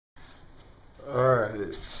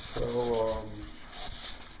Alright, so,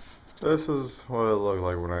 this is what it looked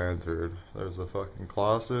like when I entered. There's a fucking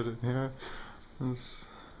closet in here. This,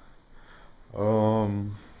 oh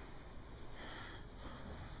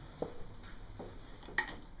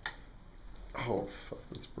fuck,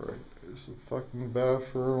 it's bright. It's a fucking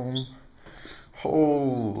bathroom.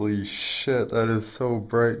 Holy shit, that is so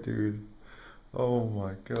bright, dude. Oh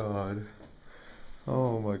my god.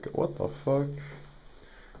 Oh my god, what the fuck?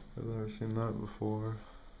 I've never seen that before.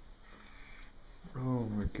 Oh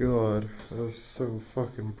my god, that's so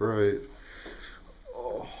fucking bright.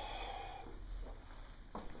 Oh.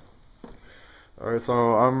 Alright, so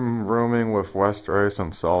I'm rooming with Dyrus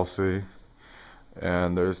and Salce,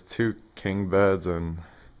 and there's 2 king beds, and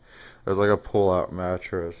there's like a pull-out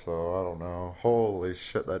mattress, so I don't know. Holy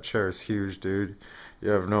shit, that chair is huge, dude. You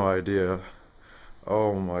have no idea.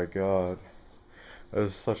 Oh my god. That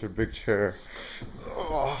is such a big chair.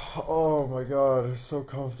 Oh my god, it's so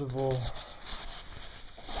comfortable.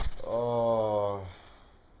 Oh.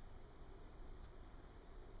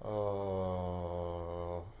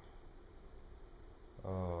 Oh.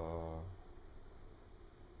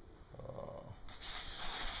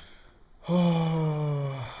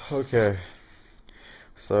 Oh. Okay.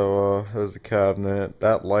 So, there's the cabinet.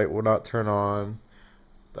 That light will not turn on.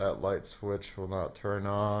 That light switch will not turn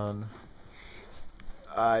on.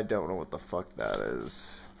 I don't know what the fuck that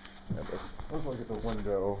is. Yeah, let's look at the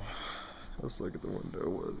window. Let's look at the window.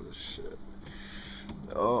 What is this shit?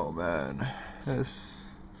 Oh man,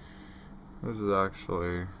 this is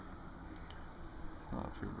actually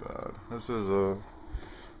not too bad. This is a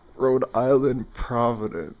Rhode Island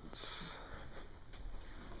Providence.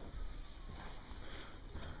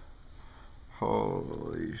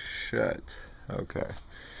 Holy shit. Okay.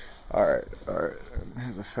 Alright.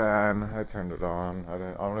 Here's a fan. I turned it on. I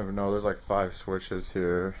don't even know. There's like 5 switches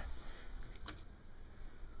here.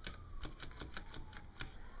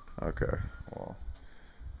 Okay. Well,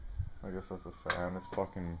 I guess that's a fan. It's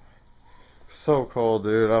fucking so cold,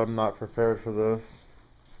 dude. I'm not prepared for this.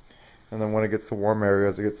 And then when it gets to warm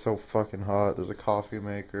areas, it gets so fucking hot. There's a coffee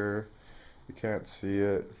maker. You can't see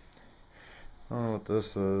it. I don't know what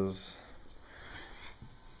this is.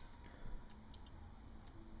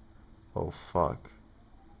 Oh fuck.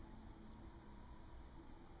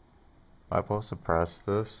 Am I supposed to press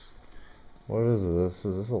this? What is this?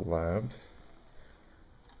 Is this a lamp?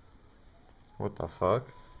 What the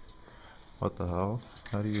fuck? What the hell?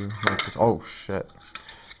 How do you make this? Oh shit.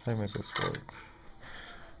 How do you make this work?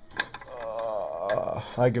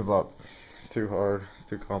 I give up. It's too hard. It's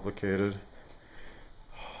too complicated.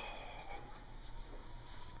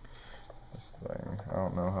 This thing. I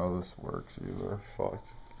don't know how this works either. Fuck.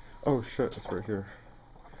 Oh shit, it's right here.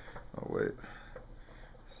 Oh wait.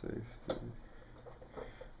 Safety.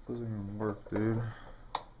 Doesn't even work, dude.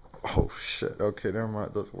 Oh shit. Okay, never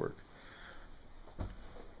mind. It does work.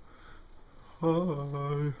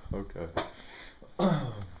 Hi. Okay.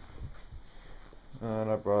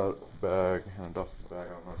 And I brought a bag and a duffel bag.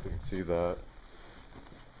 I don't know if you can see that.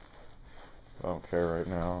 I don't care right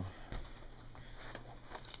now.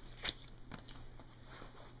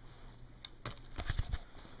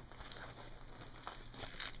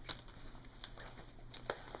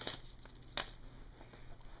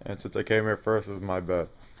 And since I came here first, this is my bed.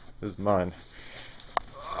 This is mine.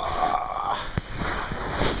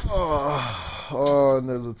 Oh, and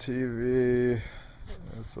there's a TV.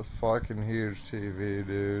 It's a fucking huge TV,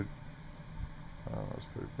 dude. Oh, that's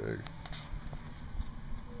pretty big.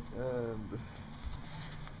 And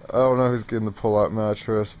I don't know who's getting the pull-out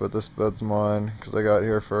mattress, but this bed's mine because I got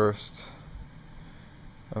here first.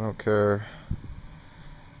 I don't care.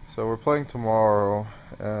 So we're playing tomorrow,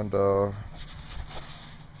 and I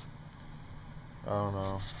don't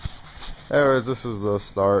know. Anyways, this is the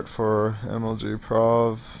start for MLG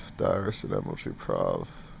Prov, Dyrus and MLG Prov.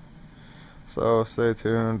 So stay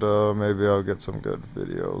tuned, maybe I'll get some good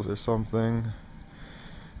videos or something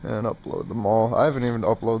and upload them all. I haven't even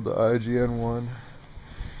uploaded the IGN one.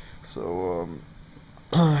 So,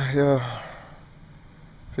 yeah.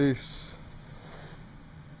 Peace.